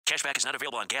Cashback is not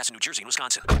available on gas in New Jersey and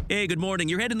Wisconsin. Hey, good morning.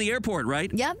 You're heading to the airport,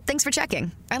 right? Yep, thanks for checking.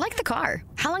 I like the car.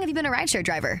 How long have you been a rideshare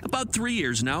driver? About 3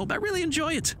 years now. I really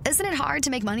enjoy it. Isn't it hard to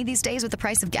make money these days with the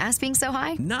price of gas being so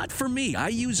high? Not for me. I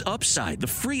use Upside, the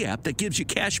free app that gives you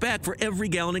cash back for every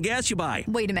gallon of gas you buy.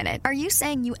 Wait a minute. Are you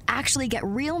saying you actually get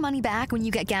real money back when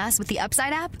you get gas with the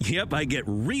Upside app? Yep, I get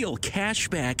real cash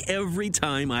back every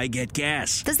time I get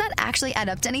gas. Does that actually add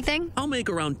up to anything? I'll make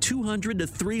around $200 to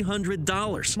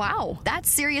 $300. Wow, that's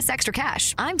serious extra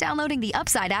cash. I'm downloading the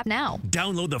Upside app now.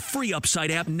 Download the free Upside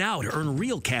app now to earn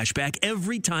real cash back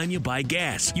every time you buy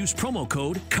gas. Use promo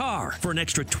code CAR for an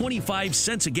extra 25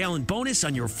 cents a gallon bonus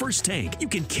on your first tank. You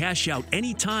can cash out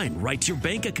anytime right to your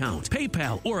bank account,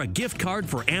 PayPal, or a gift card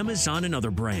for Amazon and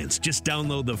other brands. Just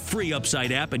download the free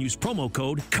Upside app and use promo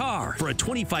code CAR for a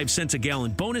 25 cents a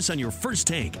gallon bonus on your first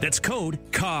tank. That's code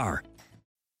CAR.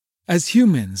 As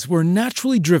humans, we're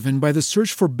naturally driven by the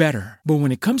search for better. But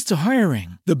when it comes to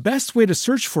hiring, the best way to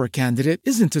search for a candidate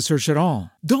isn't to search at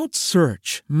all. Don't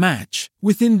search, match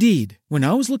with Indeed. When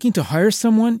I was looking to hire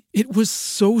someone, it was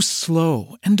so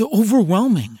slow and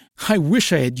overwhelming. I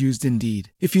wish I had used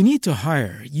Indeed. If you need to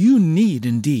hire, you need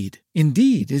Indeed.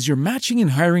 Indeed is your matching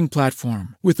and hiring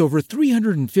platform with over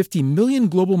 350 million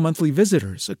global monthly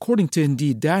visitors, according to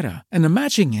Indeed data, and a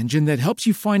matching engine that helps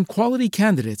you find quality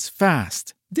candidates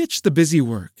fast. Ditch the busy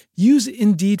work. Use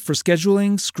Indeed for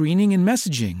scheduling, screening, and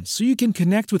messaging so you can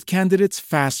connect with candidates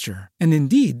faster. And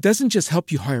Indeed doesn't just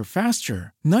help you hire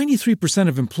faster. 93%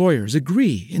 of employers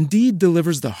agree Indeed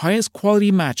delivers the highest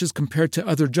quality matches compared to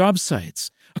other job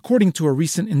sites, according to a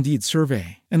recent Indeed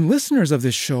survey. And listeners of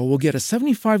this show will get a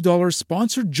 $75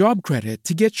 sponsored job credit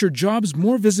to get your jobs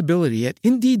more visibility at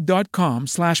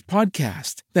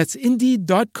Indeed.com/podcast. That's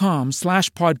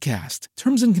Indeed.com/podcast.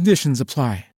 Terms and conditions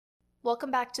apply.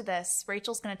 Welcome back to this.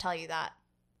 Rachel's going to tell you that.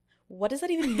 What does that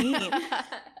even mean?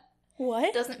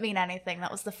 What? Doesn't mean anything.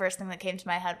 That was the first thing that came to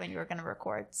my head when you were going to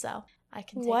record, so I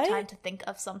can take What? time to think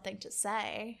of something to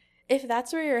say. If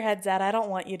that's where your head's at, I don't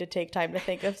want you to take time to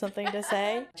think of something to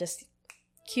say. Just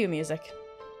cue music.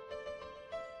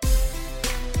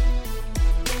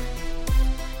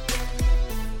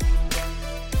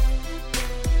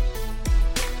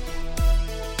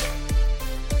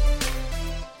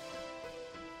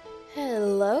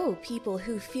 Hello, people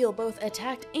who feel both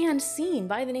attacked and seen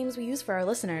by the names we use for our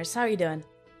listeners. How are you doing?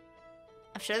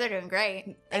 I'm sure they're doing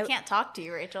great. They can't talk to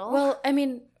you, Rachel. Well, I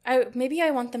mean, maybe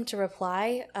I want them to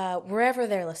reply wherever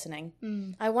they're listening.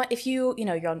 I want, if you're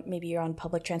on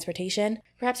public transportation.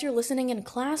 Perhaps you're listening in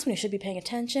class when you should be paying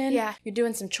attention. Yeah. You're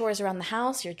doing some chores around the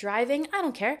house. You're driving. I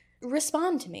don't care.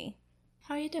 Respond to me.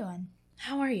 How are you doing?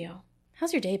 How are you?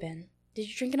 How's your day been? Did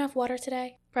you drink enough water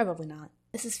today? Probably not.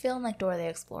 This is feeling like Dora the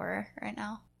Explorer right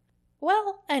now.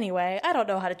 Well, anyway, I don't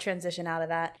know how to transition out of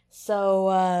that.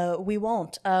 So, we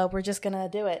won't. We're just gonna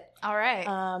do it. All right.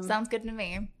 Sounds good to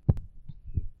me.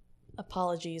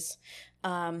 Apologies.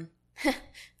 I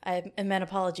meant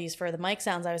apologies for the mic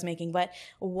sounds I was making, but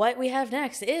what we have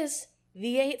next is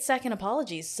the 8-second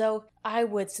apologies. So I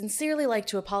would sincerely like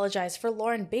to apologize for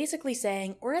Lauren basically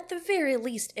saying, or at the very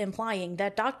least implying,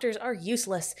 that doctors are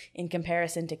useless in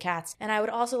comparison to cats. And I would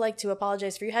also like to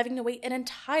apologize for you having to wait an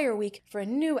entire week for a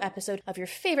new episode of your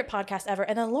favorite podcast ever,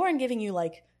 and then Lauren giving you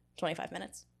like 25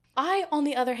 minutes. I, on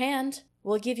the other hand,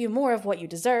 will give you more of what you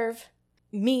deserve.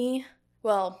 Me,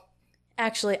 well,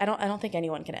 actually, I don't think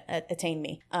anyone can attain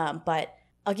me, but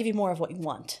I'll give you more of what you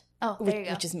want. Oh, there you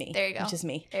go. Which is me. There you go. Which is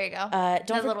me. There you go.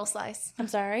 Another little slice. I'm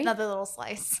sorry? Another little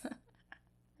slice.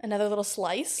 Another little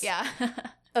slice? Yeah.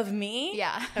 Of me?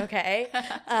 Yeah. Okay.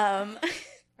 All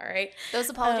right.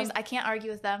 Those apologies, I can't argue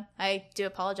with them. I do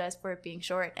apologize for it being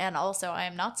short. And also, I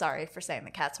am not sorry for saying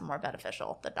that cats are more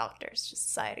beneficial than doctors to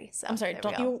society. So I'm sorry,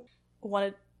 don't you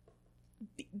want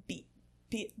to be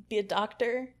a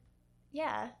doctor?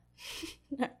 Yeah.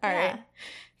 All right.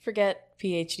 Forget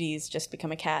PhDs, just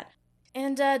become a cat.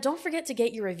 And don't forget to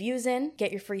get your reviews in,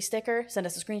 get your free sticker, send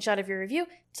us a screenshot of your review,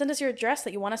 send us your address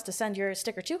that you want us to send your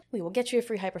sticker to. We will get you a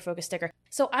free Hyperfocus sticker.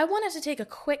 So I wanted to take a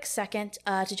quick second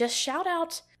to just shout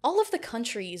out all of the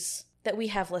countries that we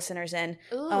have listeners in,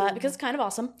 because it's kind of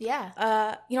awesome. Yeah.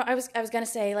 I was gonna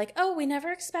say like, oh, we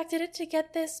never expected it to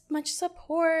get this much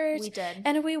support. We did,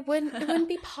 and it wouldn't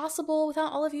be possible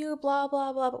without all of you. Blah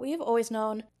blah blah. But we have always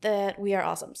known that we are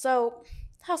awesome. So.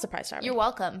 How surprised are we? You're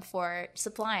welcome for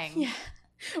supplying. Yeah.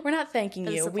 We're not thanking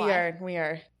you. We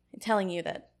are telling you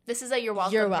that this is a you're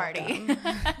welcome party.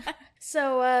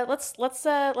 So let's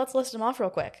list them off real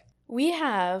quick. We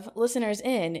have listeners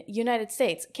in United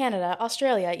States, Canada,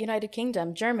 Australia, United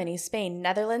Kingdom, Germany, Spain,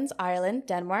 Netherlands, Ireland,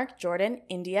 Denmark, Jordan,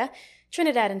 India,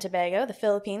 Trinidad and Tobago, the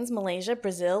Philippines, Malaysia,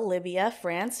 Brazil, Libya,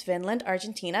 France, Finland,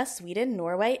 Argentina, Sweden,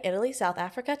 Norway, Italy, South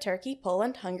Africa, Turkey,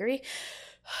 Poland, Hungary,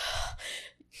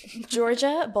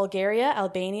 Georgia, Bulgaria,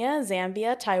 Albania,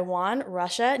 Zambia, Taiwan,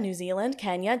 Russia, New Zealand,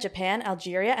 Kenya, Japan,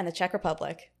 Algeria, and the Czech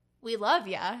Republic. We love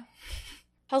ya.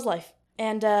 How's life?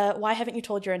 And why haven't you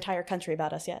told your entire country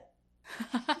about us yet?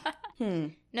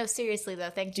 No, seriously though,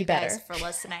 thank Do you guys better. for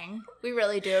listening. We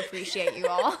really do appreciate you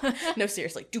all. No,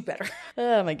 seriously, do better.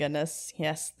 Oh my goodness.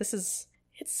 Yes,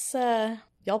 it's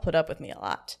y'all put up with me a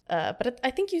lot. But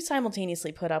I think you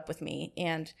simultaneously put up with me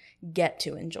and get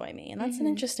to enjoy me. And that's an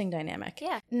interesting dynamic.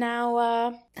 Yeah.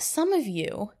 Now, some of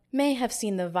you may have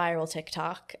seen the viral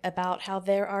TikTok about how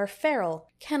there are feral,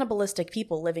 cannibalistic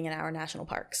people living in our national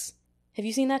parks. Have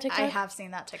you seen that TikTok? I have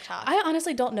seen that TikTok. I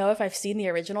honestly don't know if I've seen the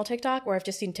original TikTok or I've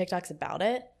just seen TikToks about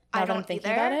it. Now that I'm thinking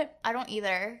about it. I don't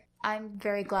either. I'm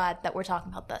very glad that we're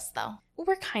talking about this, though.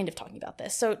 We're kind of talking about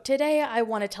this. So today I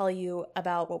want to tell you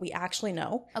about what we actually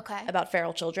know Okay. about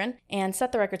feral children and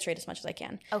set the record straight as much as I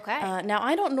can. Okay. Now,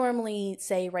 I don't normally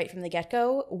say right from the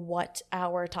get-go what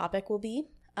our topic will be,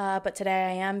 but today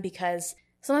I am because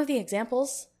some of the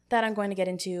examples that I'm going to get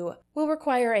into will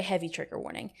require a heavy trigger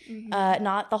warning.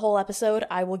 Not the whole episode.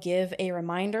 I will give a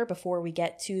reminder before we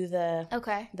get to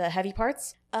the heavy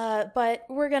parts. But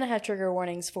we're going to have trigger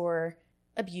warnings for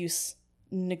abuse,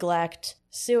 neglect,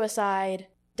 suicide,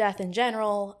 death in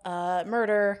general,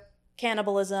 murder,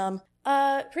 cannibalism,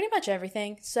 pretty much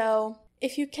everything. So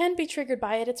if you can be triggered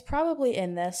by it, it's probably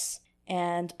in this.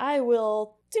 And I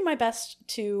will do my best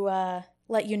to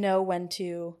let you know when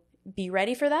to be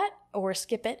ready for that or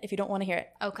skip it if you don't want to hear it.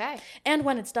 Okay. And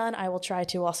when it's done, I will try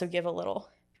to also give a little,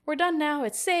 we're done now,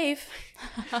 it's safe.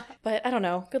 But I don't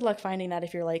know. Good luck finding that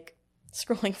if you're like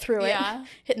scrolling through it,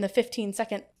 hitting the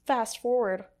 15-second fast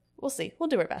forward. We'll see. We'll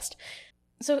do our best.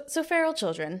 So feral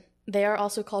children, they are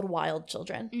also called wild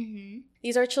children. Mm-hmm.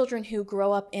 These are children who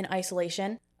grow up in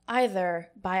isolation, either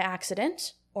by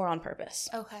accident or on purpose.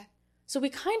 Okay. So we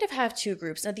kind of have two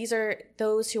groups. Now, these are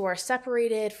those who are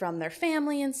separated from their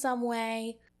family in some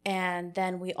way. And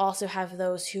then we also have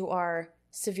those who are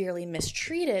severely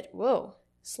mistreated. Whoa,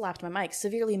 slapped my mic.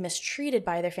 Severely mistreated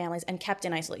by their families and kept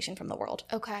in isolation from the world.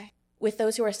 Okay. With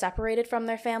those who are separated from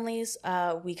their families,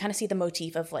 we kind of see the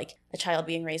motif of like a child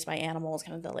being raised by animals,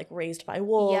 kind of the like raised by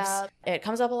wolves. Yep. It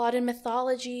comes up a lot in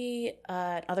mythology,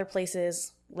 other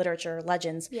places, literature,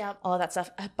 legends, all of that stuff.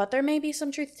 But there may be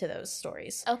some truth to those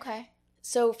stories. Okay.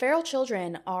 So feral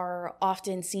children are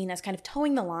often seen as kind of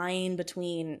towing the line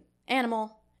between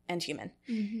animal and human.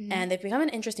 Mm-hmm. And they've become an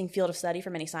interesting field of study for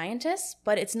many scientists,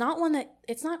 but it's not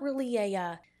really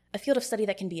a field of study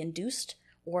that can be induced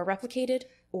or replicated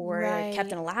or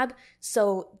kept in a lab.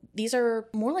 So these are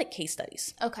more like case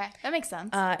studies. Okay. That makes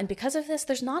sense. And because of this,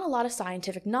 there's not a lot of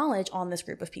scientific knowledge on this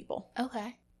group of people.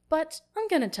 Okay. But I'm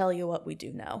going to tell you what we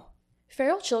do know.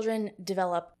 Feral children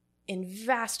develop in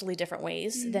vastly different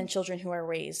ways than children who are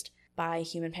raised by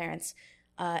human parents.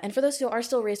 And for those who are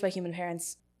still raised by human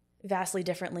parents, vastly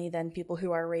differently than people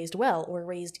who are raised well or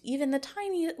raised even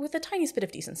with the tiniest bit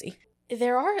of decency.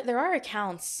 There are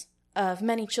accounts of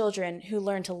many children who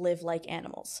learn to live like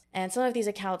animals. And some of these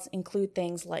accounts include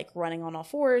things like running on all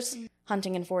fours,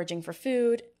 hunting and foraging for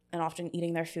food, and often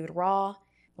eating their food raw,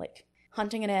 like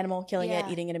hunting an animal, killing it,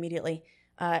 eating it immediately.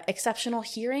 Exceptional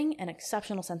hearing, an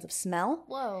exceptional sense of smell.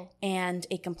 Whoa. And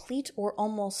a complete or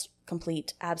almost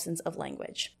complete absence of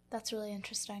language. That's really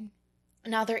interesting.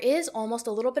 Now, there is almost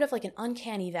a little bit of like an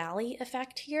uncanny valley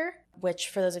effect here, which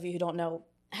for those of you who don't know,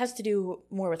 has to do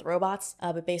more with robots.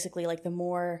 But basically, like the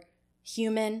more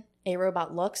human a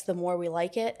robot looks, the more we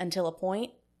like it until a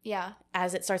point. Yeah.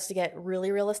 As it starts to get really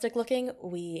realistic looking,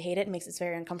 we hate it. It makes it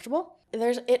very uncomfortable.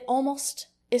 It almost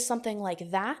is something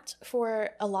like that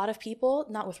for a lot of people,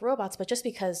 not with robots, but just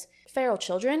because feral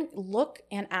children look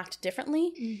and act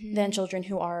differently than children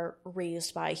who are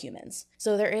raised by humans.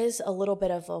 So there is a little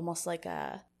bit of almost like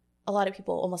a lot of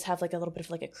people almost have like a little bit of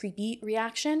like a creepy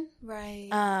reaction. Right.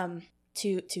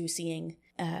 To seeing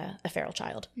a feral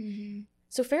child. Mm-hmm.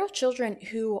 So feral children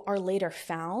who are later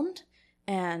found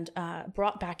and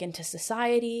brought back into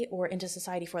society or into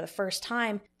society for the first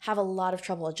time have a lot of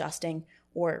trouble adjusting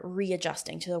or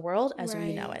readjusting to the world as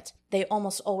we know it. They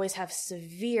almost always have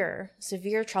severe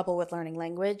trouble with learning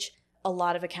language. A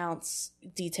lot of accounts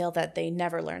detail that they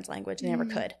never learned language. They never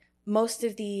could. Most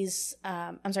of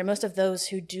those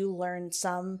who do learn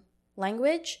some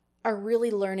language are really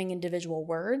learning individual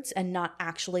words and not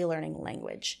actually learning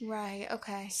language. Right,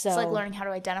 okay. So it's like learning how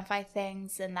to identify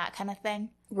things and that kind of thing.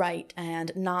 Right,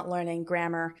 and not learning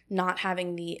grammar, not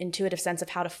having the intuitive sense of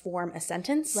how to form a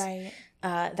sentence. Right.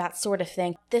 That sort of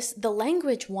thing. The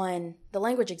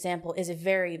language example is a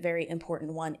very, very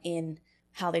important one in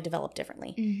how they develop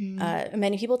differently.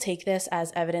 Many people take this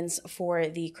as evidence for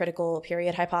the critical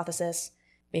period hypothesis,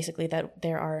 basically that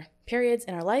there are periods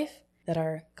in our life that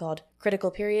are called critical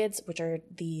periods, which are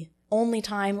the only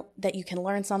time that you can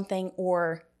learn something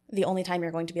or the only time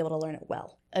you're going to be able to learn it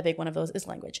well. A big one of those is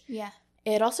language. Yeah.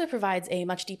 It also provides a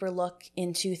much deeper look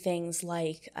into things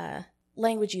like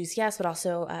language use, yes, but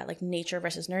also like nature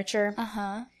versus nurture.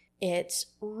 It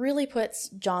really puts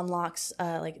John Locke's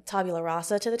like tabula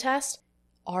rasa to the test.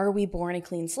 Are we born a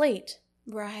clean slate?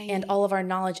 Right. And all of our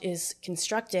knowledge is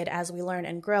constructed as we learn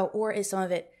and grow, or is some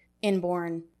of it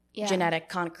inborn, genetic,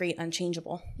 concrete,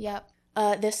 unchangeable? Yep.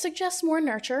 This suggests more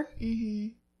nurture.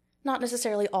 Not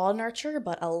necessarily all nurture,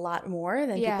 but a lot more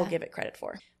than people give it credit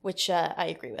for, which I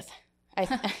agree with.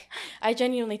 I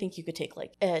genuinely think you could take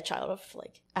like a child of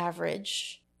like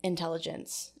average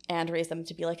intelligence and raise them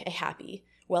to be like a happy,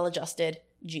 well-adjusted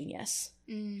genius.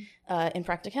 In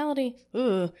practicality,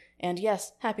 and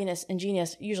yes, happiness and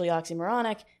genius, usually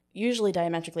oxymoronic, usually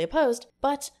diametrically opposed,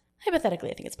 but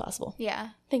hypothetically I think it's possible.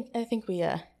 Yeah. I think we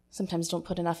sometimes don't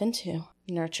put enough into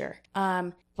nurture.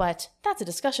 But that's a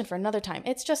discussion for another time.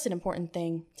 It's just an important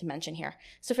thing to mention here.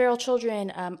 So feral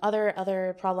children,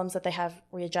 other problems that they have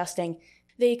readjusting,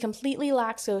 they completely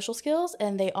lack social skills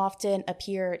and they often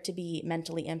appear to be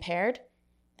mentally impaired.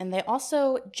 And they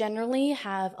also generally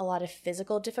have a lot of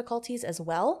physical difficulties as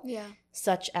well,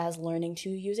 such as learning to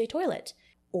use a toilet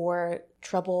or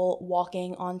trouble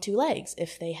walking on two legs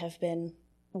if they have been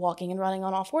walking and running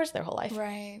on all fours their whole life.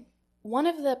 Right. One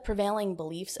of the prevailing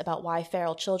beliefs about why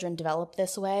feral children develop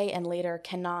this way and later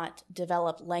cannot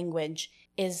develop language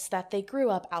is that they grew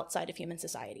up outside of human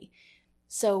society.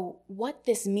 So what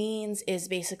this means is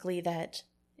basically that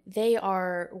they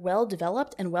are well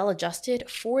developed and well adjusted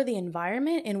for the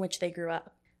environment in which they grew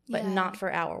up, but not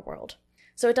for our world.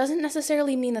 So it doesn't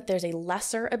necessarily mean that there's a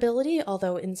lesser ability,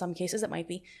 although in some cases it might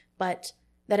be, but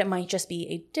that it might just be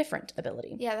a different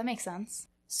ability. Yeah, that makes sense.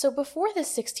 So before the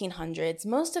 1600s,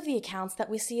 most of the accounts that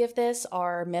we see of this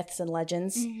are myths and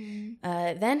legends.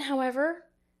 Then, however,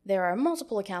 there are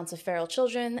multiple accounts of feral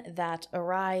children that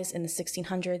arise in the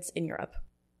 1600s in Europe.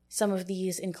 Some of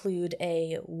these include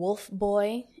a wolf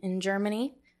boy in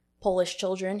Germany, Polish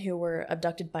children who were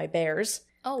abducted by bears.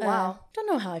 Oh, wow. Don't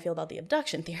know how I feel about the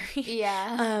abduction theory.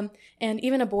 Yeah. And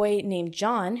even a boy named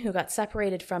John who got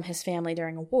separated from his family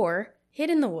during a war, hid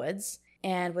in the woods,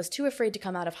 and was too afraid to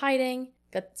come out of hiding.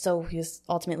 So he was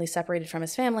ultimately separated from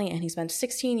his family, and he spent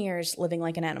 16 years living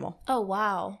like an animal. Oh,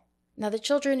 wow. Now, the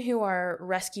children who are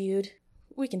rescued,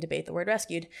 we can debate the word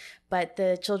rescued, but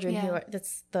the children who are,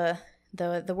 that's the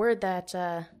word that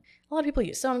a lot of people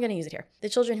use, so I'm going to use it here. The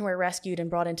children who were rescued and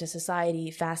brought into society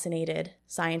fascinated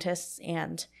scientists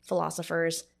and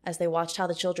philosophers as they watched how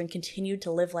the children continued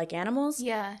to live like animals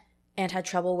and had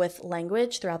trouble with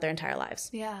language throughout their entire lives.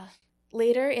 Yeah.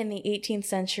 Later in the 18th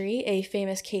century, a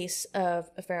famous case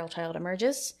of a feral child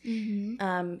emerges.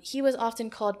 He was often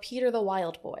called Peter the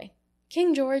Wild Boy.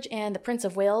 King George and the Prince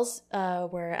of Wales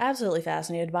were absolutely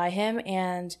fascinated by him,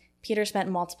 and Peter spent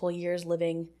multiple years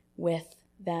living with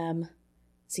them.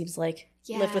 Seems like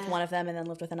lived with one of them and then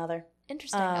lived with another.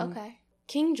 Interesting. Okay.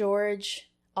 King George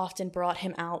often brought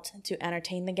him out to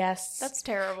entertain the guests. That's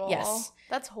terrible. Yes.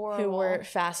 That's horrible. Who were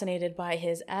fascinated by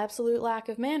his absolute lack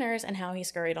of manners and how he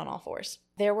scurried on all fours.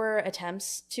 There were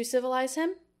attempts to civilize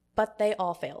him, but they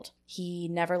all failed. He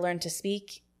never learned to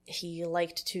speak. He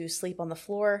liked to sleep on the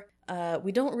floor.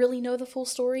 We don't really know the full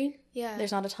story. Yeah.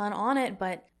 There's not a ton on it,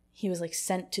 but he was like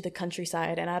sent to the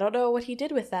countryside, and I don't know what he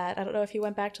did with that. I don't know if he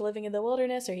went back to living in the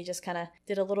wilderness or he just kind of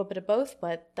did a little bit of both,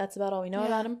 but that's about all we know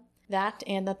about him. That,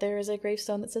 and that there is a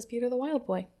gravestone that says Peter the Wild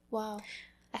Boy. Wow.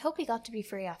 I hope he got to be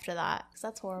free after that, because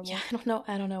that's horrible. Yeah,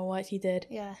 I don't know what he did.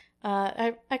 Yeah.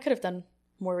 I could have done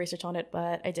more research on it,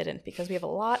 but I didn't, because we have a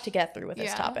lot to get through with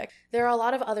this topic. There are a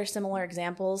lot of other similar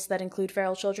examples that include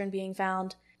feral children being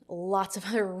found. Lots of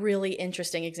other really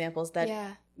interesting examples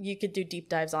that you could do deep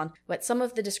dives on. But some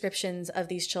of the descriptions of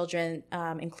these children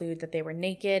include that they were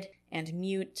naked and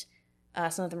mute.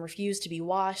 Some of them refused to be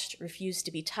washed, refused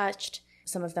to be touched.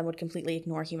 Some of them would completely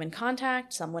ignore human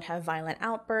contact. Some would have violent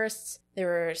outbursts. There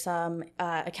were some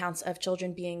accounts of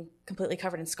children being completely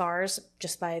covered in scars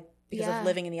just because of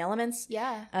living in the elements.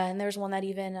 Yeah. And there's one that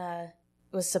even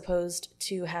was supposed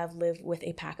to have lived with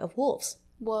a pack of wolves.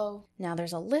 Whoa. Now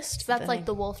there's a list. So that's like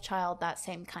the wolf child, that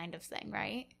same kind of thing,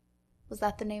 right? Was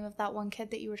that the name of that one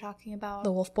kid that you were talking about?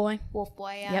 The Wolf Boy? Wolf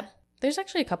Boy, yeah. Yep. There's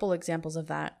actually a couple examples of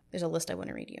that. There's a list I want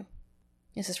to read you.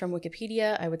 This is from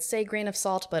Wikipedia. I would say grain of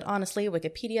salt, but honestly,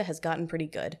 Wikipedia has gotten pretty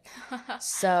good.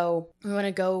 So we want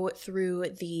to go through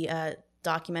the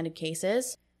documented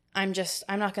cases. I'm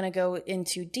not going to go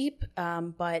into deep,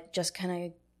 but just kind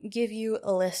of give you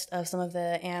a list of some of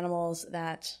the animals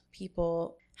that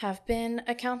people have been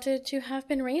accounted to have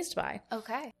been raised by.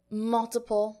 Okay.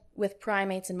 Multiple with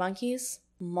primates and monkeys,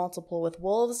 multiple with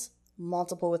wolves,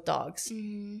 multiple with dogs.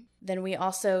 Mm-hmm. Then we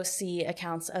also see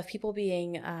accounts of people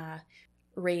being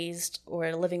raised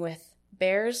or living with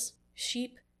bears,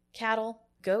 sheep, cattle,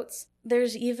 goats.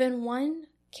 There's even one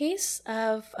case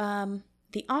of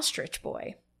the ostrich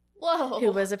boy. Whoa.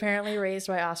 Who was apparently raised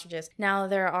by ostriches. Now,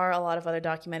 there are a lot of other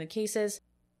documented cases.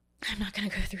 I'm not going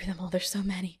to go through them all. There's so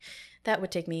many. That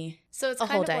would take me So it's a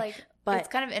kind whole of day. like, But it's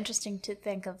kind of interesting to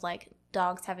think of like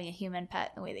dogs having a human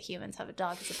pet the way that humans have a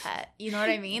dog as a pet. You know what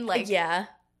I mean? Like, yeah.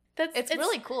 it's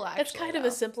really cool, actually. It's kind of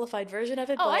a simplified version of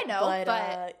it. Oh, but, I know,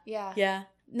 but yeah. Yeah.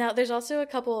 Now, there's also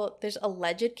there's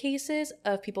alleged cases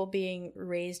of people being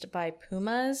raised by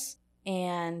pumas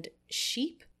and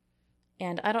sheep.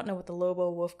 And I don't know what the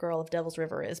Lobo Wolf Girl of Devil's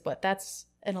River is, but that's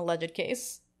an alleged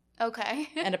case. Okay.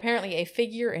 And apparently a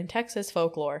figure in Texas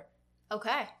folklore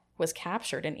Okay. was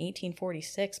captured in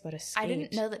 1846 but escaped. I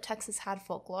didn't know that Texas had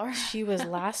folklore. She was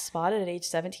last spotted at age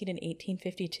 17 in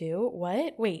 1852.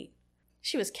 What? Wait.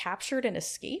 She was captured and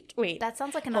escaped? Wait. That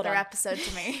sounds like Hold another on. episode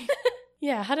to me.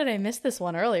 Yeah, how did I miss this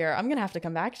one earlier? I'm going to have to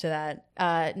come back to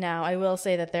that. Now, I will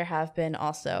say that there have been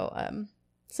also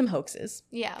some hoaxes.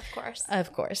 Yeah, of course.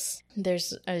 Of course.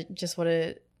 There's, I just want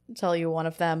to tell you one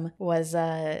of them was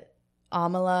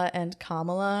Amala and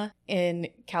Kamala in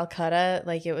Calcutta.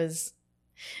 Like it was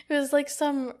like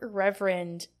some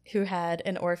reverend who had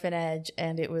an orphanage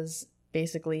and it was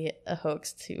basically a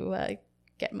hoax to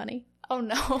get money. Oh,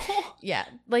 no. Yeah,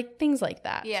 like things like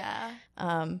that. Yeah.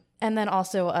 And then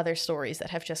also other stories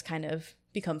that have just kind of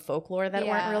become folklore that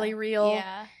weren't really real.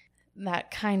 Yeah.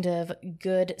 That kind of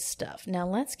good stuff. Now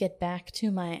let's get back to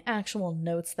my actual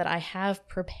notes that I have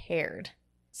prepared.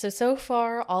 So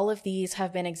far, all of these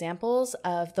have been examples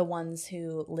of the ones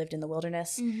who lived in the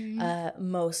wilderness,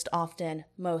 most often,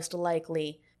 most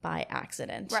likely by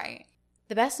accident. Right.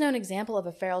 The best known example of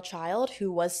a feral child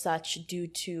who was such due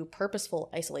to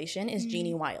purposeful isolation is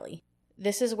Jeannie Wiley.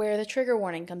 This is where the trigger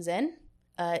warning comes in.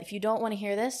 If you don't want to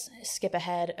hear this, skip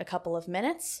ahead a couple of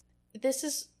minutes. This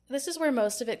is where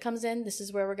most of it comes in. This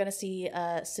is where we're going to see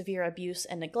severe abuse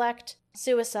and neglect,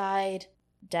 suicide,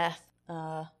 death,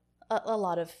 a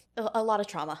lot of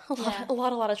trauma. A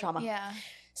lot of trauma. Yeah.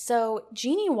 So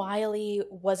Jeannie Wiley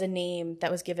was a name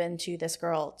that was given to this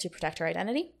girl to protect her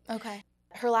identity. Okay.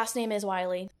 Her last name is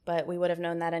Wiley, but we would have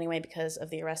known that anyway because of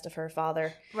the arrest of her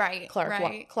father, Right.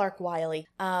 Clark Wiley.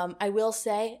 I will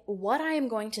say what I am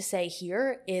going to say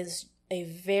here is a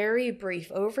very brief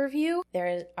overview.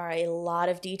 There are a lot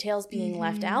of details being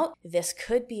left out. This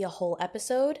could be a whole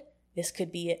episode. This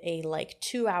could be a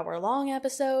 2-hour long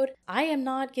episode. I am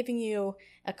not giving you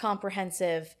a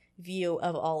comprehensive view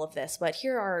of all of this, but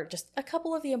here are just a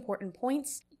couple of the important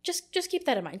points. Just keep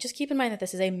that in mind. Just keep in mind that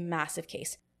this is a massive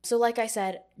case. So like I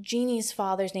said, Jeannie's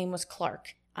father's name was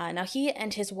Clark. Now he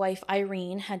and his wife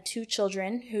Irene had 2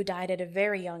 children who died at a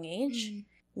very young age.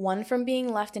 One from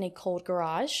being left in a cold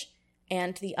garage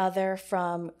and the other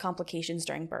from complications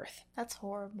during birth. That's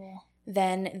horrible.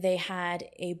 Then they had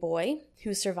a boy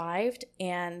who survived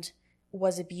and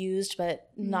was abused, but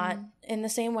not in the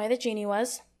same way that Jeannie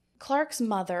was. Clark's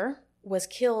mother was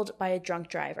killed by a drunk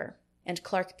driver, and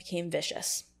Clark became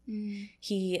vicious.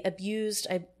 He abused,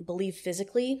 I believe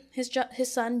physically, his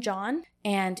son, John,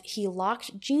 and he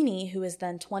locked Jeannie, who is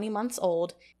then 20 months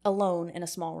old, alone in a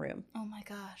small room. Oh my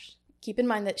gosh. Keep in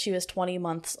mind that she was 20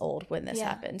 months old when this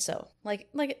happened, so like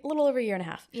a little over a year and a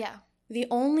half. Yeah. The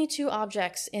only 2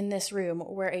 objects in this room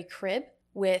were a crib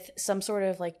with some sort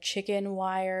of chicken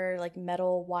wire,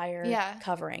 metal wire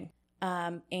covering.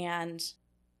 And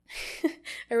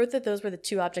I wrote that those were the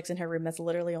 2 objects in her room. That's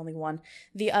literally only one.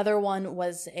 The other one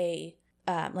was a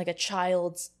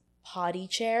child's potty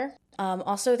chair.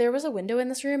 Also, there was a window in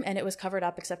this room and it was covered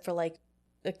up except for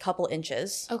a couple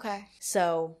inches. Okay.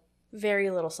 So very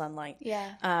little sunlight.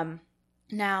 Yeah.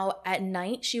 Now, at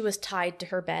night, she was tied to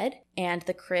her bed, and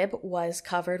the crib was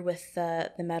covered with the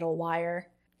metal wire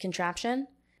contraption.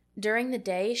 During the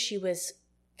day, she was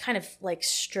kind of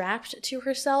strapped to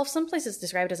herself. Some places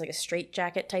describe it as a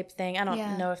straitjacket type thing. I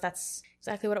don't know if that's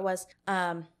exactly what it was.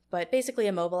 But basically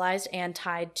immobilized and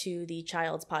tied to the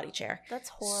child's potty chair. That's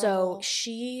horrible. So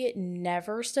she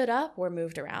never stood up or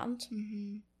moved around.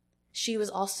 She was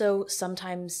also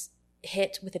sometimes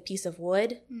hit with a piece of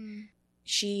wood,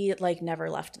 she like never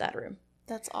left that room.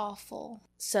 That's awful.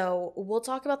 So we'll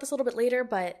talk about this a little bit later,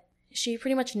 but she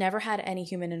pretty much never had any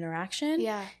human interaction.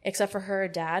 Yeah. Except for her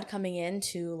dad coming in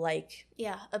to like...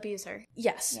 Yeah, abuse her.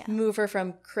 Yes, Yeah. move her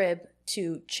from crib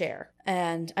to chair.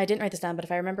 And I didn't write this down, but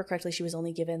if I remember correctly, she was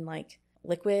only given like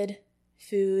liquid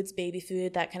foods, baby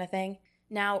food, that kind of thing.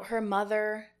 Now, her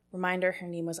mother, reminder, her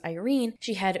name was Irene.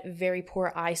 She had very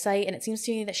poor eyesight, and it seems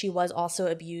to me that she was also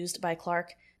abused by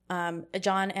Clark.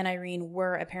 John and Irene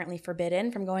were apparently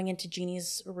forbidden from going into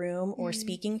Jeannie's room or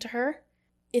speaking to her.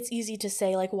 It's easy to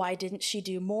say, like, why didn't she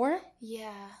do more?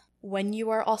 Yeah. When you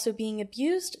are also being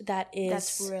abused,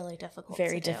 that's really difficult.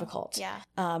 Very to do. difficult. Yeah.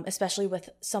 Especially with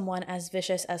someone as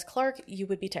vicious as Clark, you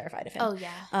would be terrified of him. Oh,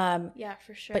 yeah. Yeah,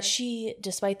 for sure. But she,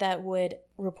 despite that, would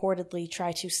reportedly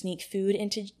try to sneak food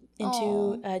into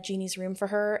Jeannie's room for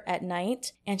her at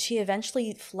night, and she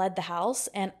eventually fled the house.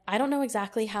 And I don't know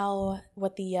exactly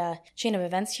what the chain of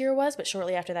events here was, but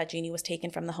shortly after that, Jeannie was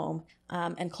taken from the home,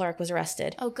 and Clark was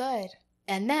arrested. Oh, good.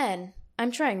 And then,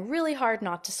 I'm trying really hard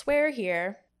not to swear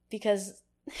here, because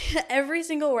every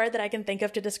single word that I can think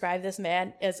of to describe this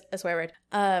man is a swear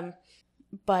word.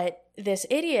 But this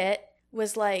idiot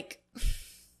was like,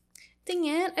 dang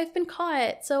it, I've been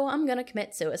caught, so I'm gonna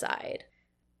commit suicide.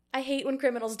 I hate when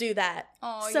criminals do that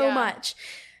so much.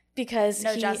 Because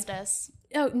no justice.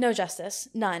 Oh, no justice.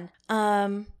 None.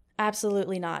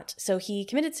 Absolutely not. So he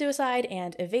committed suicide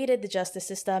and evaded the justice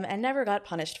system and never got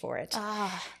punished for it.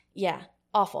 Yeah,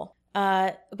 awful.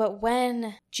 But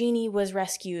when Jeannie was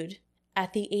rescued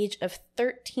at the age of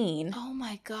 13... Oh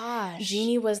my gosh.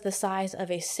 Jeannie was the size of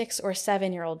a 6 or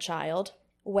 7-year-old child,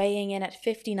 weighing in at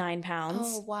 59 pounds.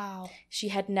 Oh, wow. She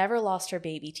had never lost her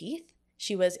baby teeth.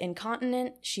 She was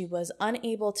incontinent, she was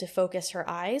unable to focus her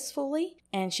eyes fully,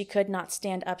 and she could not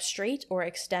stand up straight or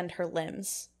extend her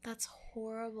limbs. That's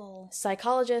horrible.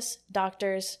 Psychologists,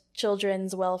 doctors,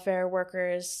 children's welfare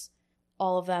workers,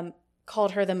 all of them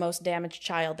called her the most damaged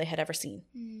child they had ever seen.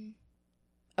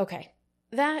 Okay,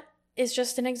 that is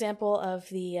just an example of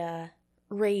the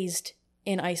raised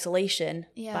in isolation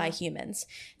by humans.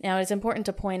 Now, it's important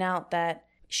to point out that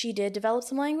she did develop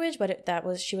some language, but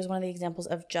she was one of the examples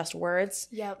of just words.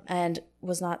 Yep. And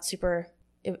was not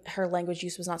her language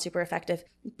use was not super effective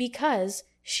because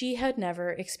she had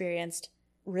never experienced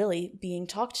really being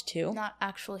talked to. Not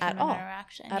actual human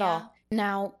interaction. At all.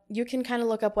 Now, you can kind of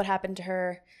look up what happened to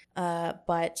her,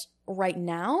 but right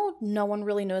now, no one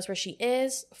really knows where she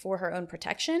is for her own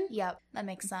protection. Yep, that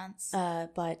makes sense.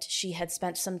 But she had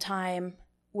spent some time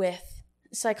with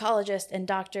psychologists and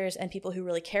doctors and people who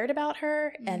really cared about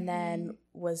her, and then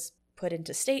was put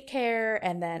into state care,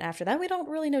 and then after that we don't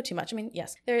really know too much. I mean,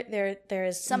 yes, there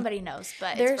is somebody knows,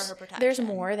 but it's for her protection. There's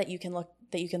more that you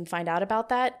can find out about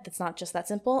that. That's not just that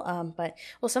simple. But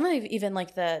some of even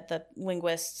like the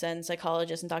linguists and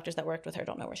psychologists and doctors that worked with her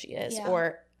don't know where she is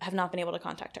or have not been able to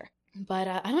contact her. But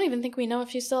I don't even think we know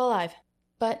if she's still alive.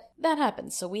 But that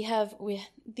happens. So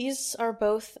these are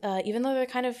both, even though they're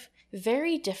kind of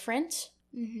very different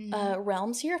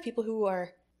realms here, of people who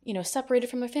are, separated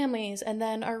from their families and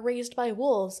then are raised by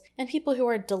wolves, and people who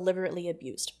are deliberately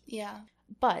abused. Yeah.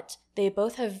 But they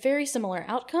both have very similar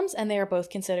outcomes, and they are both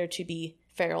considered to be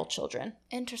feral children.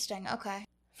 Interesting. Okay.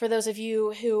 For those of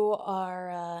you who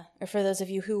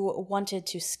wanted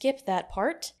to skip that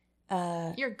part,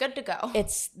 you're good to go.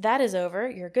 That is over.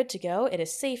 You're good to go. It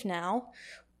is safe now.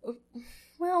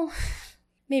 Well,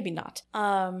 maybe not.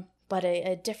 But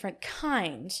a different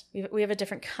kind. We have a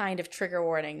different kind of trigger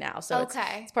warning now. So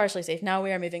it's partially safe. Now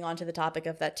we are moving on to the topic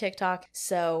of that TikTok.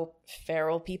 So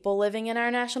feral people living in our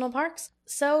national parks.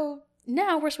 So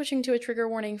now we're switching to a trigger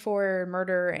warning for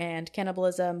murder and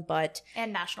cannibalism,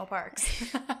 and national parks.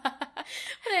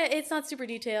 It's not super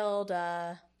detailed.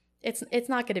 It's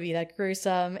not going to be that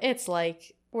gruesome. It's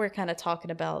like we're kind of talking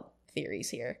about theories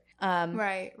here.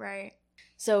 Right.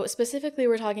 So specifically,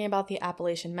 we're talking about the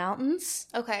Appalachian Mountains.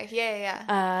 Okay,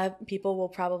 yeah. People will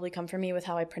probably come for me with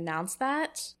how I pronounce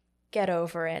that. Get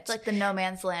over it. It's like the no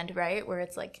man's land, right? Where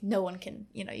it's like no one can,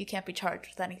 you can't be charged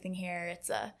with anything here. It's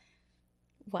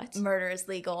what? Murder is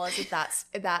legal. Is it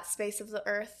that space of the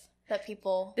earth that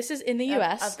people... This is in the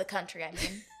U.S. Of the country, I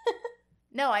mean.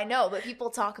 No, I know, but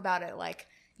people talk about it like,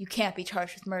 you can't be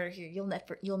charged with murder here.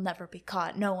 You'll never be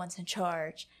caught. No one's in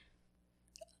charge.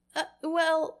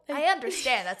 I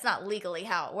understand that's not legally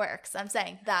how it works. I'm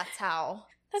saying that's how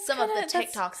some of the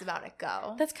TikToks about it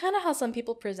go. That's kind of how some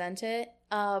people present it.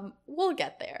 We'll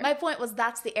get there. My point was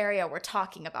that's the area we're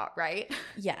talking about, right?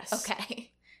 Yes.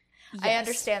 Okay. Yes. I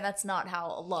understand that's not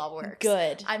how law works.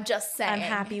 Good. I'm just saying. I'm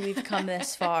happy we've come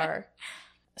this far.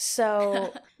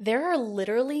 So there are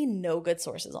literally no good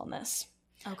sources on this.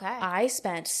 Okay. I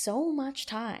spent so much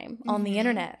time on the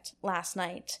internet last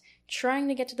night trying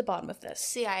to get to the bottom of this.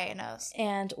 CIA knows.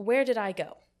 And where did I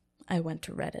go? I went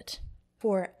to Reddit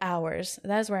for hours.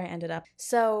 That is where I ended up.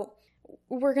 So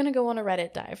we're going to go on a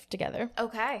Reddit dive together.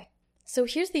 Okay. So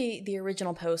here's the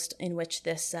original post in which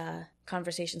this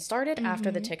conversation started after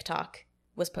the TikTok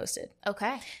was posted.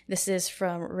 Okay. This is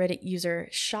from Reddit user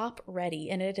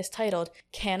ShopReady, and it is titled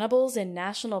 "Cannibals in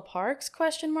National Parks?" ?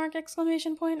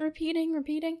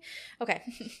 Repeating. Okay,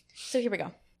 so here we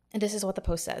go. And this is what the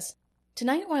post says.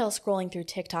 Tonight, while scrolling through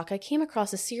TikTok, I came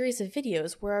across a series of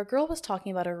videos where a girl was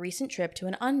talking about a recent trip to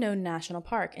an unknown national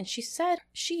park, and she said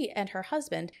she and her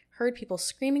husband heard people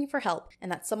screaming for help and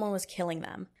that someone was killing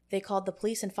them. They called the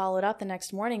police and followed up the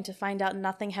next morning to find out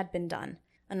nothing had been done.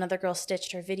 Another girl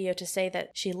stitched her video to say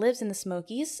that she lives in the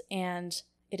Smokies, and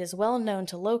it is well known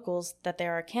to locals that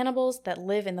there are cannibals that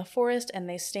live in the forest and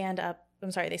they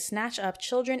snatch up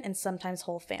children and sometimes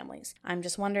whole families. I'm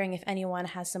just wondering if anyone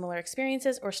has similar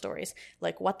experiences or stories.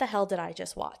 Like, what the hell did I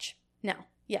just watch? Now,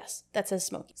 yes, that says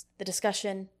Smokies. The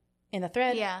discussion in the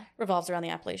thread revolves around the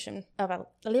Appalachian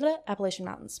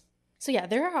Mountains. So yeah,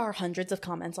 there are hundreds of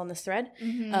comments on this thread,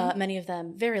 many of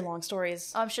them very long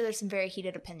stories. Oh, I'm sure there's some very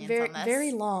heated opinions on this.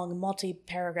 Very long,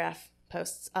 multi-paragraph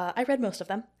posts. I read most of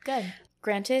them. Good.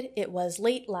 Granted, it was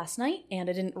late last night,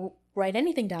 and I didn't write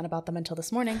anything down about them until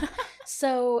this morning.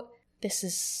 So this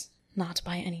is not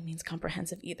by any means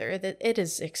comprehensive either. It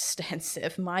is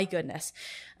extensive, my goodness.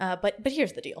 But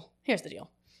here's the deal.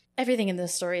 Everything in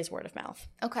this story is word of mouth.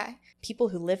 Okay. People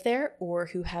who live there or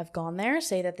who have gone there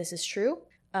say that this is true.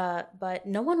 But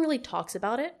no one really talks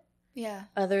about it. Yeah.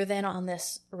 Other than on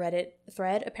this Reddit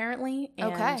thread, apparently,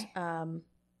 and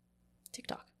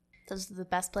TikTok. Those are the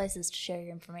best places to share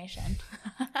your information.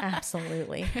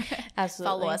 Absolutely.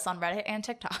 Follow us on Reddit and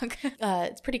TikTok.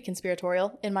 It's pretty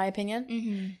conspiratorial, in my opinion.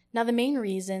 Mm-hmm. Now, the main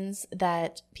reasons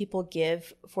that people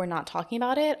give for not talking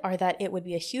about it are that it would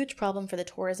be a huge problem for the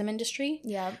tourism industry,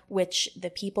 which the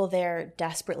people there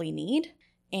desperately need,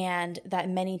 and that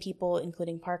many people,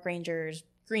 including park rangers,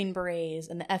 Green Berets,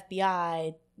 and the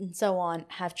FBI, and so on,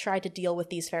 have tried to deal with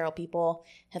these feral people,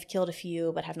 have killed a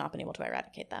few, but have not been able to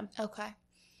eradicate them. Okay.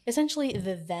 Essentially,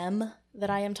 the them that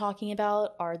I am talking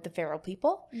about are the feral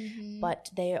people,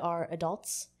 but they are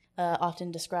adults,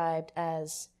 often described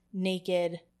as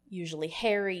naked, usually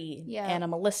hairy,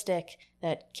 animalistic,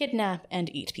 that kidnap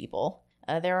and eat people.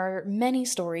 There are many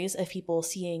stories of people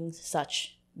seeing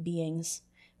such beings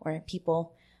or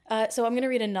people. So I'm going to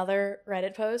read another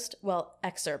Reddit post,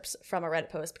 excerpts from a Reddit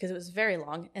post, because it was very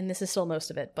long, and this is still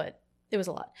most of it, but it was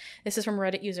a lot. This is from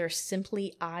Reddit user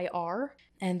SimplyIR,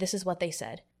 and this is what they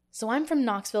said. So I'm from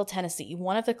Knoxville, Tennessee,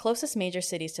 one of the closest major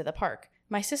cities to the park.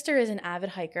 My sister is an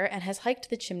avid hiker and has hiked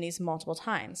the chimneys multiple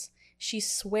times. She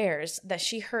swears that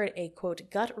she heard a,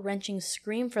 quote, gut-wrenching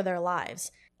scream for their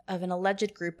lives of an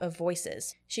alleged group of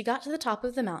voices. She got to the top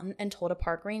of the mountain and told a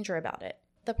park ranger about it.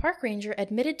 The park ranger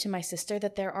admitted to my sister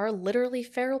that there are literally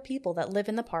feral people that live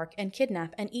in the park and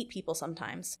kidnap and eat people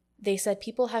sometimes. They said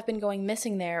people have been going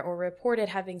missing there or reported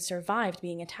having survived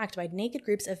being attacked by naked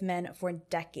groups of men for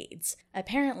decades.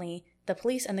 Apparently, the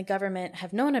police and the government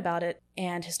have known about it,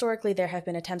 and historically there have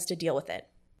been attempts to deal with it.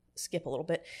 Skip a little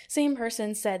bit. Same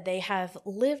person said they have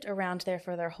lived around there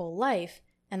for their whole life,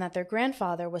 and that their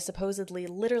grandfather was supposedly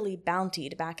literally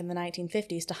bountied back in the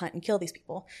 1950s to hunt and kill these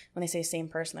people. When they say same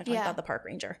person, they're talking about the park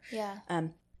ranger. Yeah.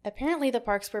 Apparently the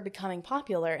parks were becoming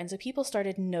popular, and so people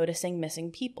started noticing missing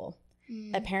people.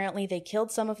 Apparently they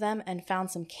killed some of them and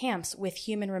found some camps with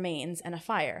human remains and a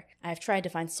fire. I've tried to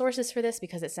find sources for this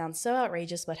because it sounds so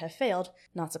outrageous but have failed.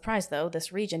 Not surprised though,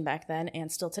 this region back then and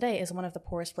still today is one of the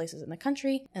poorest places in the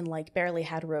country and barely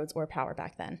had roads or power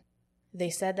back then. They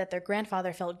said that their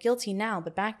grandfather felt guilty now,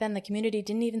 but back then the community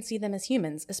didn't even see them as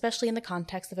humans, especially in the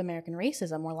context of American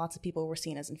racism where lots of people were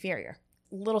seen as inferior.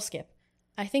 Little skip.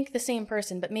 I think the same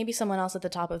person, but maybe someone else at the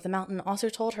top of the mountain, also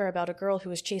told her about a girl who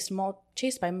was chased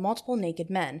by multiple naked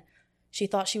men. She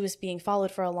thought she was being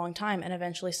followed for a long time and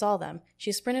eventually saw them.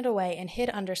 She sprinted away and hid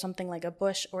under something like a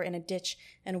bush or in a ditch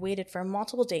and waited for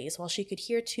multiple days while she could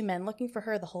hear two men looking for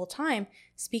her the whole time,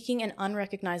 speaking an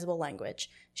unrecognizable language.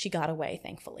 She got away,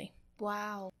 thankfully.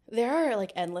 Wow. There are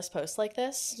endless posts like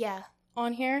this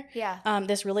on here. Yeah.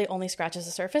 This really only scratches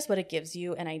the surface, but it gives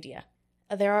you an idea.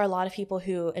 There are a lot of people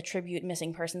who attribute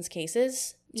missing persons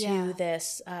cases to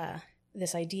this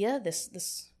idea,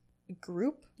 this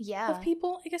group of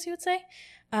people, I guess you would say,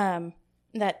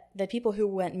 that people who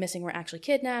went missing were actually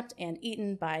kidnapped and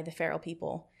eaten by the feral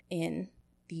people in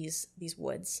these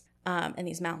woods and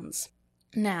these mountains.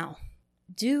 Now,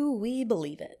 do we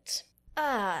believe it?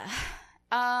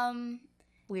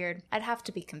 Weird. I'd have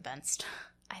to be convinced,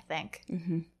 I think.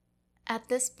 Mm-hmm. At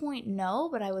this point, no,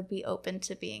 but I would be open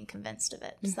to being convinced of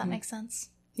it. Does that make sense?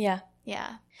 Yeah.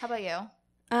 Yeah. How about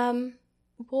you?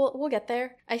 We'll get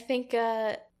there. I think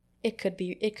it could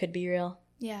be real.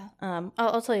 Yeah.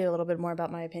 I'll tell you a little bit more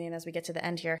about my opinion as we get to the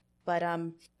end here. But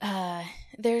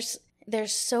there's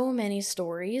so many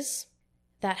stories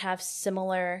that have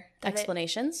similar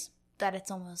explanations That it's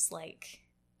almost like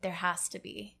there has to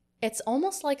be. It's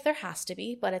almost like there has to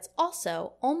be, but it's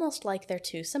also almost like they're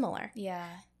too similar. Yeah.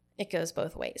 It goes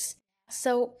both ways.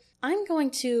 So I'm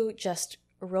going to just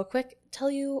real quick tell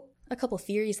you a couple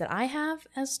theories that I have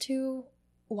as to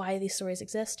why these stories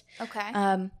exist.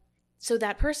 Okay. So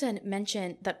that person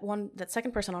mentioned, that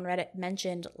second person on Reddit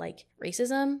mentioned like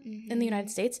racism in the United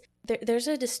States. There's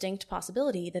a distinct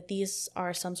possibility that these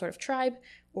are some sort of tribe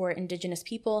or indigenous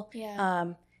people.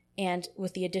 Yeah. And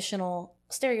with the additional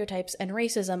stereotypes and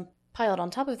racism piled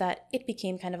on top of that, it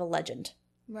became kind of a legend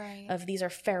Right. of these are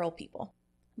feral people.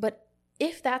 But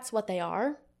if that's what they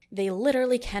are, they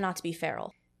literally cannot be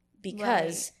feral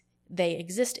because they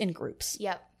exist in groups,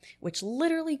 Yep. which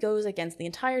literally goes against the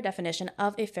entire definition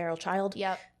of a feral child.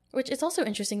 Yep. Which is also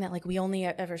interesting that like we only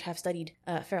ever have studied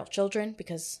feral children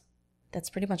because that's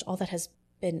pretty much all that has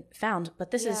been found.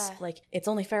 But this is like, it's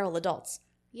only feral adults.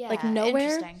 Yeah. Like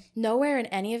nowhere in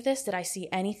any of this did I see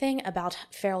anything about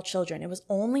feral children. It was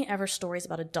only ever stories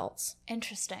about adults.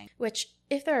 Interesting. Which,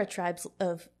 if there are tribes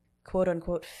of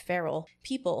quote-unquote feral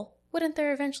people, wouldn't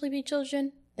there eventually be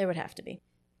children? There would have to be.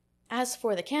 As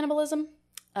for the cannibalism,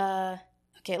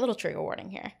 okay, a little trigger warning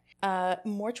here.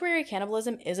 Mortuary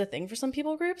cannibalism is a thing for some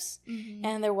people groups,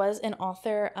 and there was an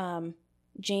author,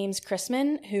 James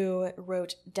Chrisman, who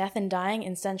wrote Death and Dying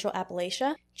in Central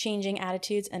Appalachia, Changing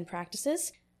Attitudes and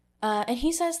Practices. And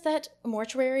he says that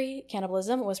mortuary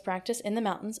cannibalism was practiced in the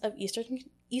mountains of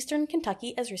eastern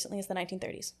Kentucky as recently as the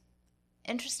 1930s.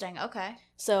 Interesting. Okay.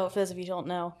 So, for those of you who don't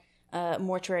know,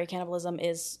 mortuary cannibalism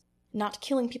is not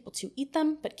killing people to eat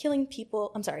them, but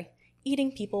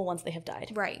eating people once they have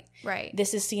died. Right. Right.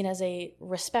 This is seen as a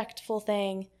respectful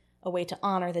thing, a way to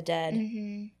honor the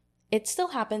dead. It still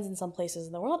happens in some places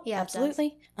in the world, Yeah,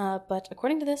 absolutely. But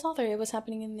according to this author, it was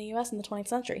happening in the U.S. in the 20th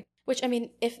century. Which, I mean,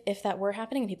 if that were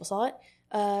happening and people saw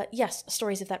it, yes,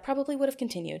 stories of that probably would have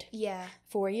continued Yeah.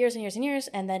 for years and years and years.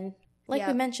 And then, like we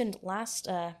Yep. mentioned last,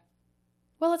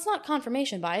 well, it's not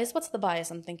confirmation bias. What's the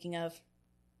bias I'm thinking of?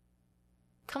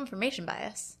 Confirmation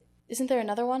bias. Isn't there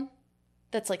another one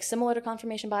that's like similar to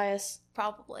confirmation bias,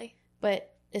 Probably.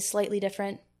 but is slightly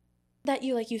different? That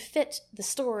you fit the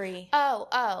story.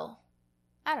 Oh.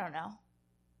 I don't know.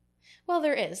 Well,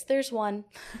 there is. There's one.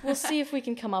 We'll see if we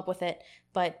can come up with it.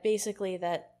 But basically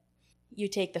that you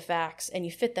take the facts and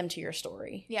you fit them to your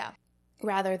story. Yeah.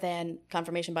 Rather than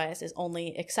confirmation bias is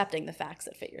only accepting the facts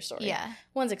that fit your story. Yeah.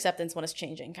 One's acceptance, one is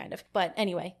changing, kind of. But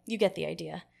anyway, you get the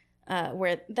idea.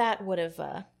 Where that would have,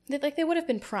 they would have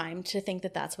been primed to think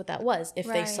that that's what that was if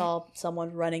they Right. saw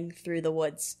someone running through the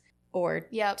woods or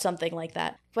Yep. something like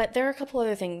that. But there are a couple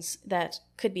other things that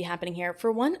could be happening here.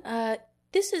 For one,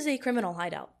 this is a criminal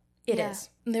hideout. It Yeah. is.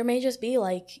 There may just be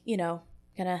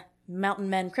kind of mountain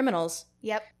men criminals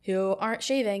Yep. who aren't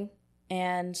shaving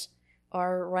and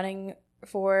are running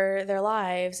for their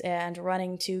lives and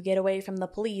running to get away from the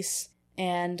police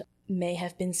and may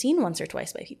have been seen once or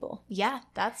twice by people. Yeah,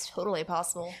 that's totally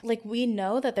possible. Like, we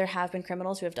know that there have been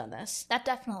criminals who have done this. That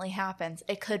definitely happens.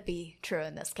 It could be true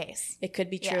in this case. It could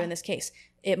be true Yeah. in this case.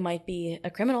 It might be a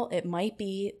criminal, it might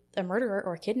be a murderer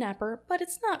or a kidnapper, but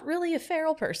it's not really a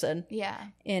feral person Yeah.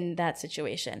 in that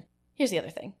situation. Here's the other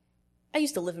thing. I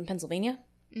used to live in Pennsylvania.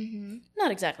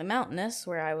 Not exactly mountainous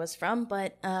where I was from,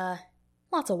 but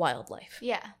lots of wildlife.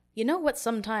 Yeah. You know what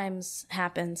sometimes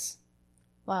happens?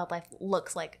 Wildlife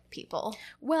looks like people.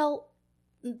 Well,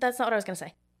 that's not what I was going to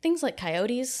say. Things like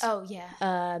coyotes, Oh,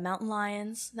 yeah. mountain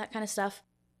lions, that kind of stuff.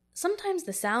 Sometimes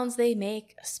the sounds they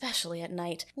make, especially at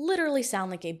night, literally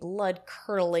sound like a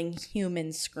blood-curdling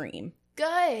human scream.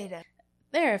 Good.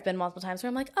 There have been multiple times where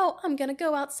I'm like, oh, I'm going to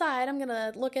go outside. I'm going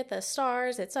to look at the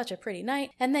stars. It's such a pretty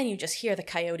night. And then you just hear the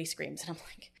coyote screams. And I'm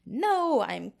like, no,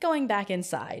 I'm going back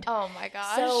inside. Oh, my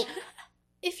gosh. So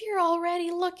if you're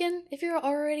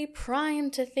already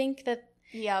primed to think that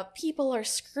Yep. people are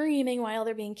screaming while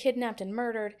they're being kidnapped and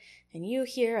murdered, and you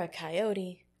hear a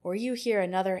coyote or you hear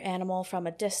another animal from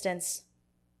a distance,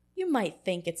 you might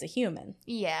think it's a human.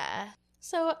 Yeah.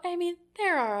 So, I mean,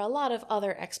 there are a lot of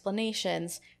other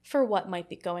explanations for what might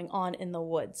be going on in the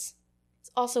woods. It's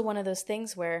also one of those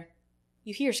things where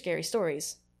you hear scary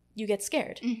stories, you get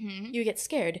scared. Mm-hmm. You get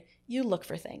scared, you look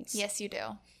for things. Yes, you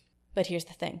do. But here's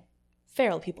the thing.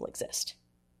 Feral people exist.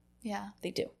 Yeah.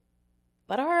 They do.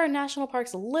 But are our national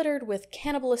parks littered with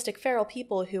cannibalistic feral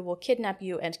people who will kidnap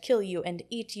you and kill you and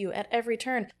eat you at every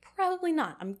turn? Probably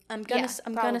not. I'm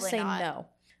gonna say not. no.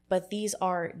 But these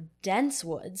are dense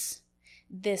woods.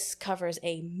 This covers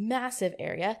a massive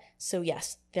area, so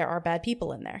yes, there are bad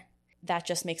people in there. That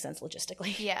just makes sense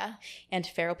logistically. Yeah. And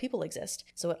feral people exist,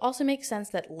 so it also makes sense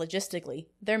that logistically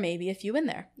there may be a few in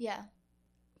there. Yeah.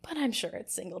 But I'm sure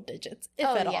it's single digits, if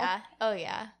at all. Oh,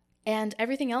 yeah. And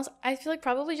everything else, I feel like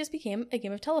probably just became a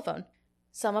game of telephone.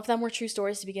 Some of them were true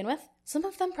stories to begin with. Some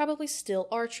of them probably still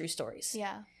are true stories.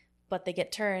 Yeah. But they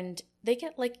get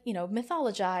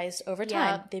mythologized over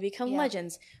time. Yep. They become Yep.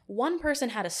 legends. One person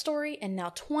had a story, and now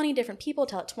 20 different people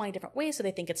tell it 20 different ways, so they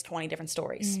think it's 20 different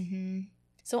stories. Mm-hmm.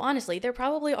 So honestly, there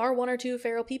probably are one or two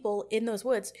feral people in those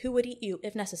woods who would eat you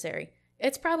if necessary.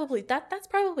 It's probably, that's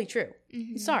probably true.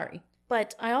 Mm-hmm. Sorry.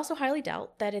 But I also highly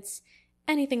doubt that it's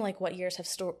anything like what years of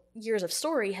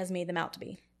story has made them out to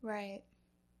be. Right.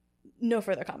 No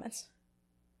further comments.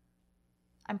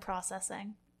 I'm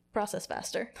processing. Process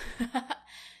faster.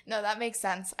 No, that makes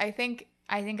sense. I think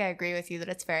I agree with you that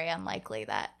it's very unlikely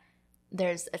that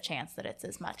there's a chance that it's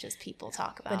as much as people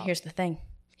talk about. But here's the thing.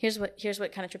 Here's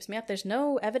what kind of trips me up. There's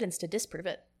no evidence to disprove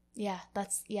it. Yeah,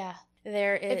 It feels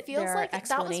there like are that was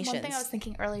explanations. one thing I was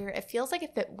thinking earlier. It feels like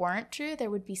if it weren't true,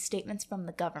 there would be statements from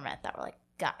the government that were like,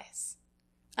 guys.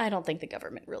 I don't think the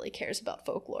government really cares about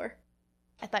folklore.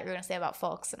 I thought you were going to say about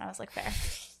folks, and I was like, fair.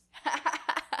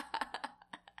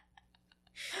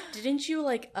 Didn't you,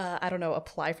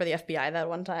 apply for the FBI that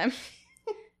one time?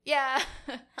 Yeah.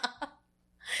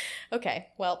 Okay,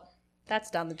 well, that's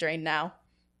down the drain now.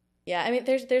 Yeah, I mean,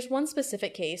 there's one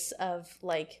specific case of,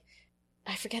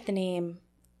 I forget the name,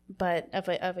 but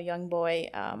of a young boy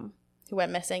who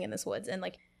went missing in this woods, and,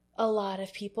 a lot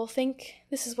of people think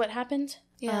this is what happened.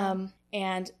 Yeah.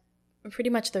 And pretty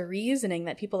much the reasoning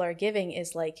that people are giving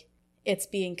is, it's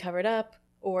being covered up,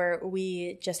 or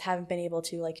we just haven't been able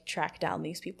to, track down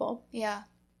these people. Yeah.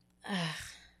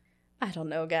 I don't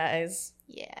know, guys.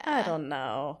 Yeah. I don't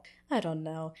know.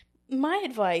 My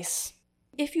advice,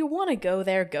 if you want to go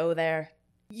there, go there.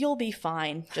 You'll be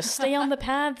fine. Just stay on the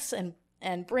paths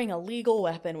and bring a legal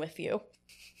weapon with you.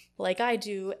 Like I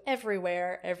do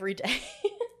everywhere, every day.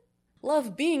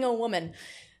 Love being a woman.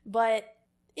 But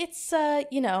it's,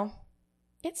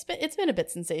 it's been a bit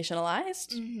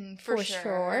sensationalized. Mm-hmm, for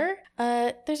sure.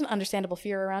 There's an understandable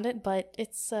fear around it, but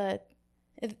it's,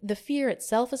 the fear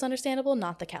itself is understandable,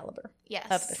 not the caliber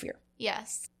of the fear.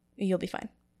 Yes. You'll be fine.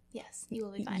 Yes, you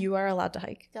will be fine. You are allowed to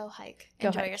hike. Go hike. Go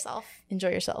Enjoy hike. yourself. Enjoy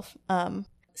yourself.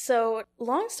 So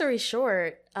long story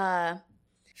short,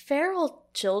 feral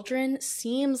children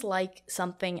seems like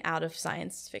something out of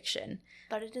science fiction.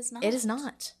 But it is not. It is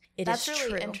not. That's is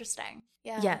really true. interesting.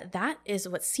 Yeah. Yeah, that is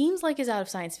what seems like is out of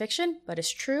science fiction, but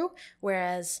is true.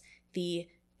 Whereas the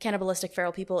cannibalistic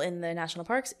feral people in the national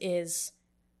parks is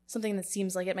something that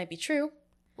seems like it might be true.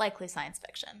 Likely science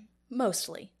fiction.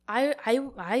 Mostly.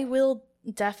 I will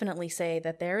definitely say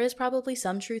that there is probably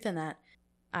some truth in that.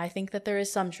 I think that there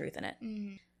is some truth in it.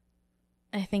 Mm.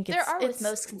 I think There are with it's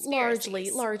most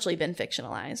conspiracies. largely been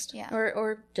fictionalized. Yeah.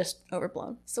 Or just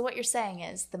overblown. So what you're saying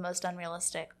is the most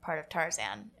unrealistic part of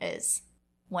Tarzan is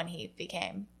when he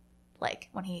became,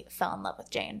 when he fell in love with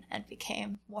Jane and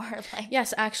became more like...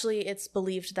 Yes, actually, it's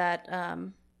believed that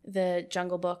the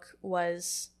Jungle Book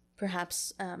was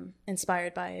perhaps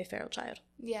inspired by a feral child.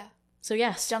 Yeah. So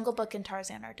yes. Jungle Book and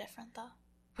Tarzan are different, though.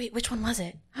 Wait, which one was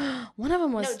it? One of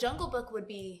them was... No, Jungle Book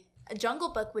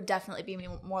would definitely be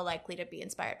more likely to be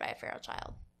inspired by a feral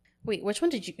child. Wait, which one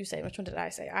did you say? Which one did I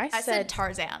say? I said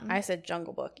Tarzan. I said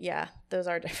Jungle Book. Yeah, those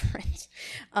are different.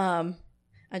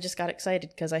 I just got excited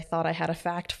because I thought I had a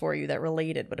fact for you that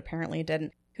related, but apparently it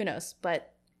didn't. Who knows?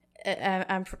 But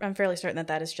I'm fairly certain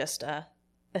that is just a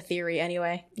theory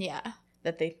anyway. Yeah.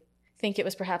 That they think it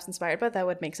was perhaps inspired, but that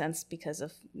would make sense because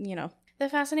of, the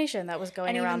fascination that was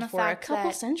going around for a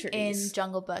couple centuries. In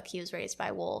Jungle Book, he was raised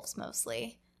by wolves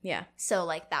mostly. Yeah.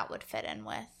 So, that would fit in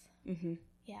with. Mm-hmm.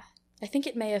 Yeah. I think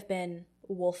it may have been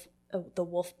the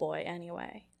wolf boy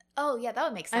anyway. Oh, yeah, that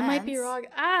would make sense. I might be wrong.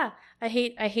 I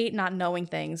hate not knowing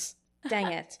things.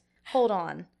 Dang it. Hold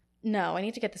on. No, I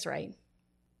need to get this right.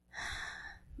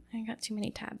 I got too many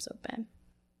tabs open.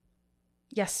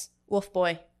 Yes, wolf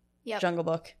boy. Yep. Jungle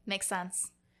Book. Makes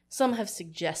sense. Some have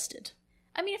suggested.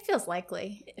 I mean, it feels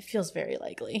likely. It feels very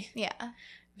likely. Yeah.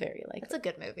 Very likely. It's a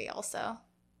good movie also.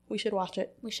 We should watch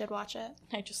it. We should watch it.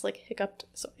 I just hiccuped,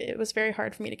 so it was very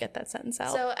hard for me to get that sentence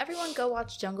out. So everyone go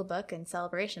watch Jungle Book in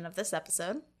celebration of this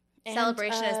episode. And,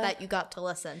 celebration is that you got to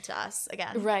listen to us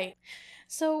again. Right.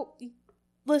 So,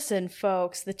 listen,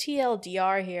 folks, the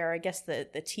TLDR here, I guess the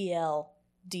TL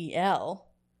DL,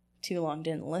 too long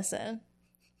didn't listen,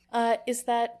 is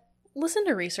that listen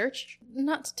to research,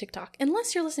 not to TikTok.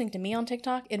 Unless you're listening to me on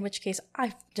TikTok, in which case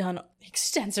I've done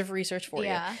extensive research for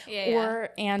you.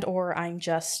 Or I'm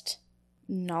just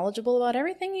knowledgeable about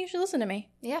everything, you should listen to me.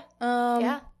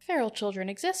 Feral children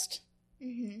exist.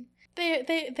 Mm-hmm.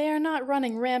 They are not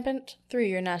running rampant through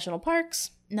your national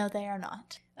parks. No, they are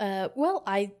not. Well,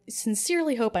 I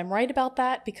sincerely hope I'm right about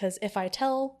that, because if I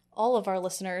tell all of our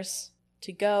listeners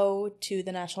to go to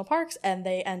the national parks and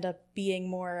they end up being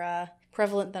more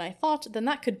prevalent than I thought, then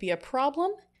that could be a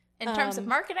problem. In terms of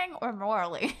marketing or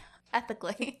morally?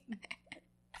 Ethically?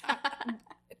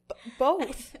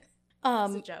 Both.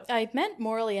 It's a joke. I meant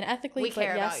morally and ethically, We but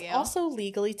care yes, about you. also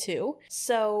legally too.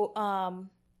 So,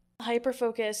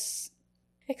 Hyperfocus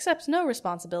accepts no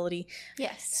responsibility.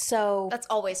 Yes. So, That's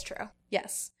always true.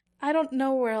 yes. I don't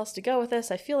know where else to go with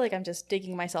this. I feel like I'm just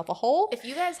digging myself a hole. If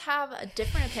you guys have a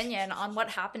different opinion on what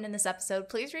happened in this episode,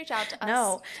 please reach out to us.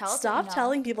 No, Tell us stop what you know.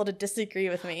 telling people to disagree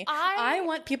with me. I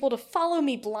want people to follow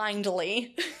me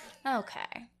blindly.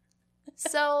 Okay.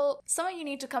 So, some of you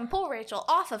need to come pull Rachel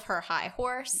off of her high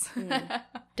horse.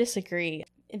 Disagree.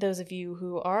 Those of you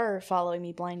who are following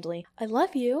me blindly, I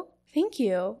love you. Thank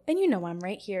you. And you know I'm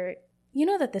right here. You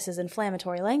know that this is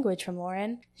inflammatory language from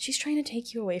Lauren. She's trying to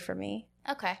take you away from me.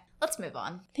 Okay, let's move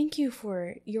on. Thank you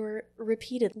for your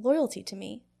repeated loyalty to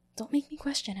me. Don't make me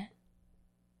question it.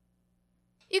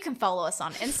 You can follow us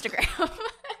on Instagram.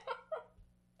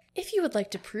 If you would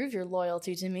like to prove your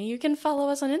loyalty to me, you can follow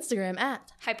us on Instagram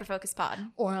at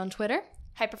HyperFocusPod. or on Twitter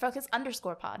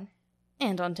Hyperfocus_pod.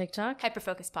 and on TikTok.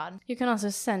 HyperFocusPod. You can also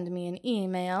send me an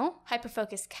email.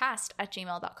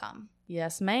 HyperFocusCast@gmail.com.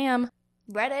 Yes, ma'am.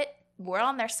 Reddit, we're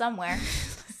on there somewhere.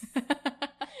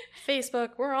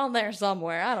 Facebook, we're on there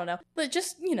somewhere. I don't know. But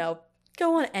just,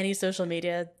 go on any social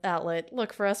media outlet.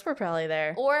 Look for us. We're probably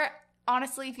there. Or,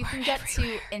 honestly, if you can get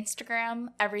to Instagram,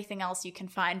 everything else you can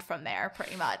find from there,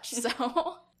 pretty much.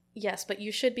 So, Yes, but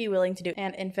you should be willing to do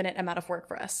an infinite amount of work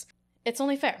for us. It's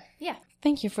only fair. yeah.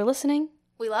 Thank you for listening.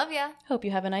 We love ya. Hope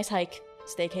you have a nice hike.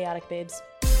 Stay chaotic, babes.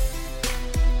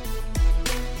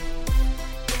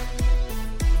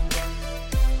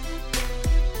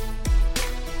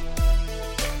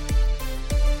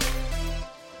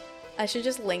 I should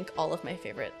just link all of my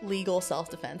favorite legal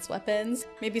self-defense weapons.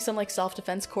 Maybe some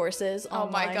self-defense courses online.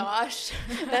 Oh my gosh.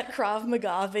 That Krav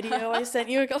Maga video I sent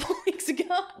you a couple weeks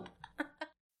ago.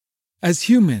 As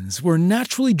humans, we're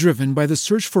naturally driven by the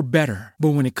search for better.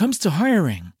 But when it comes to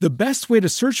hiring, the best way to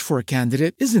search for a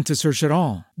candidate isn't to search at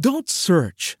all. Don't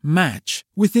search, match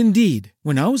with Indeed.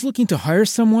 When I was looking to hire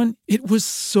someone, it was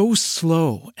so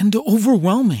slow and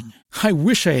overwhelming. I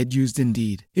wish I had used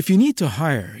Indeed. If you need to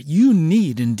hire, you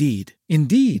need Indeed.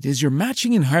 Indeed is your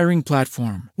matching and hiring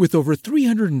platform with over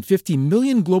 350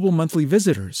 million global monthly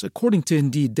visitors, according to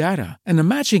Indeed data, and a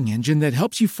matching engine that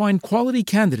helps you find quality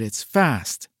candidates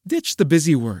fast. Ditch the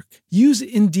busy work. Use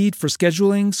Indeed for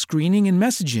scheduling, screening, and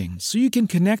messaging so you can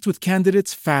connect with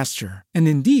candidates faster. And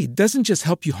Indeed doesn't just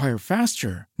help you hire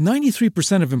faster.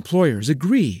 93% of employers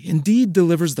agree Indeed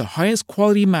delivers the highest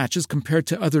quality matches compared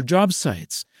to other job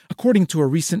sites, according to a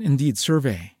recent Indeed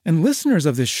survey. And listeners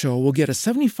of this show will get a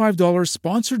 $75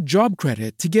 sponsored job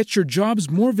credit to get your jobs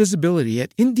more visibility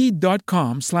at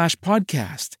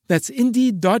Indeed.com/podcast. That's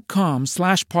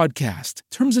Indeed.com/podcast.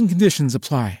 Terms and conditions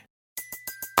apply.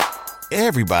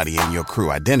 Everybody in your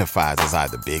crew identifies as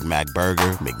either Big Mac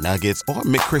Burger, McNuggets, or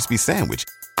McCrispy Sandwich.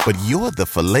 But you're the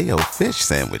Filet-O-Fish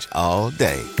Sandwich all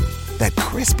day. That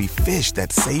crispy fish,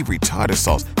 that savory tartar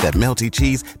sauce, that melty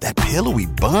cheese, that pillowy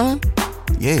bun.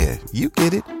 Yeah, you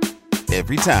get it.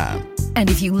 Every time. And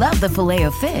if you love the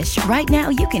Filet-O-Fish, right now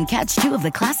you can catch two of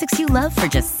the classics you love for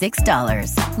just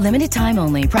 $6. Limited time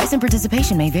only. Price and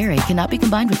participation may vary. Cannot be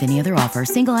combined with any other offer.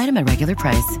 Single item at regular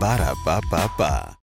price. Ba-da-ba-ba-ba.